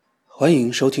欢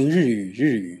迎收听日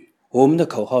语，我们的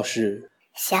口号是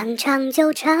想唱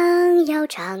就唱，要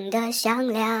唱得响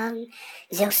亮，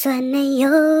就算没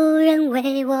有人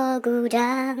为我鼓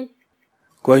掌。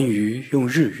关于用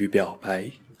日语表白，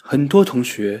很多同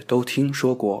学都听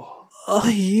说过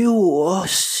我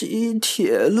西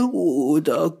铁路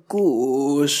的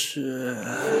故事。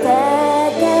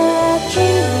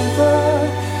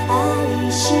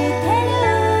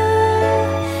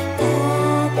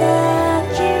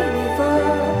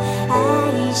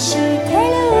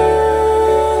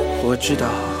我知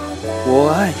道我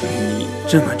爱你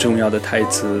这么重要的台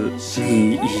词，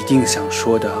你一定想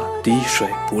说的滴水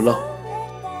不漏。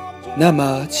那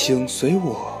么请随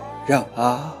我让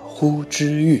啊呼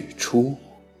之欲出，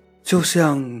就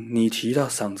像你提到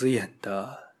嗓子眼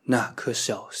的那颗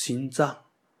小心脏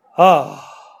啊，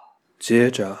接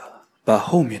着把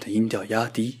后面的音调压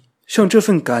低，像这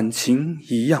份感情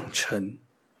一样沉。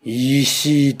愛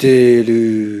して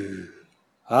る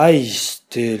愛し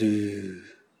てる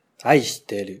愛し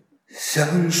てる。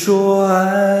想说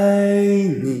爱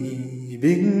你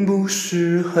并不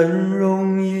是很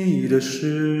容易的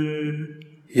事，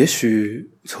也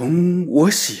许从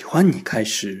我喜欢你开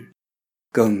始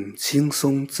更轻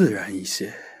松自然一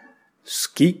些。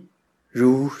ski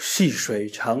如细水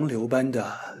长流般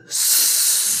的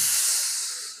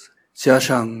加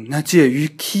上那介于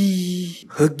ki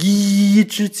和 gi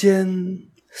之间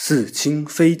似轻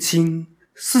非轻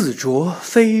似浊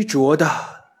非浊的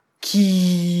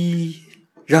ki，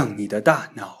 让你的大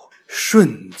脑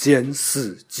瞬间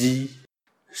死机。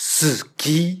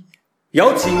ski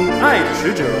邀请爱的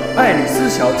使者爱丽丝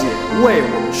小姐为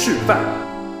我们示范。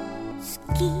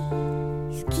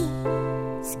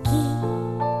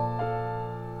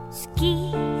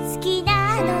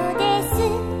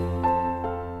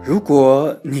如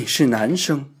果你是男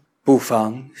生，不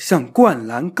妨像灌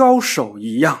篮高手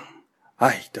一样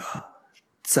爱的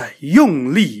再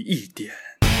用力一点。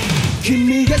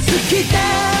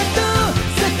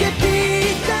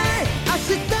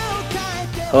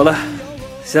好了，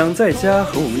想在家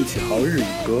和我们一起嚎日语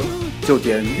歌，就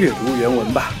点阅读原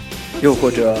文吧，又或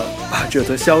者把这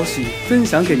则消息分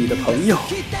享给你的朋友，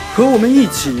和我们一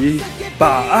起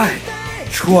把爱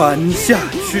传下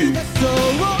去。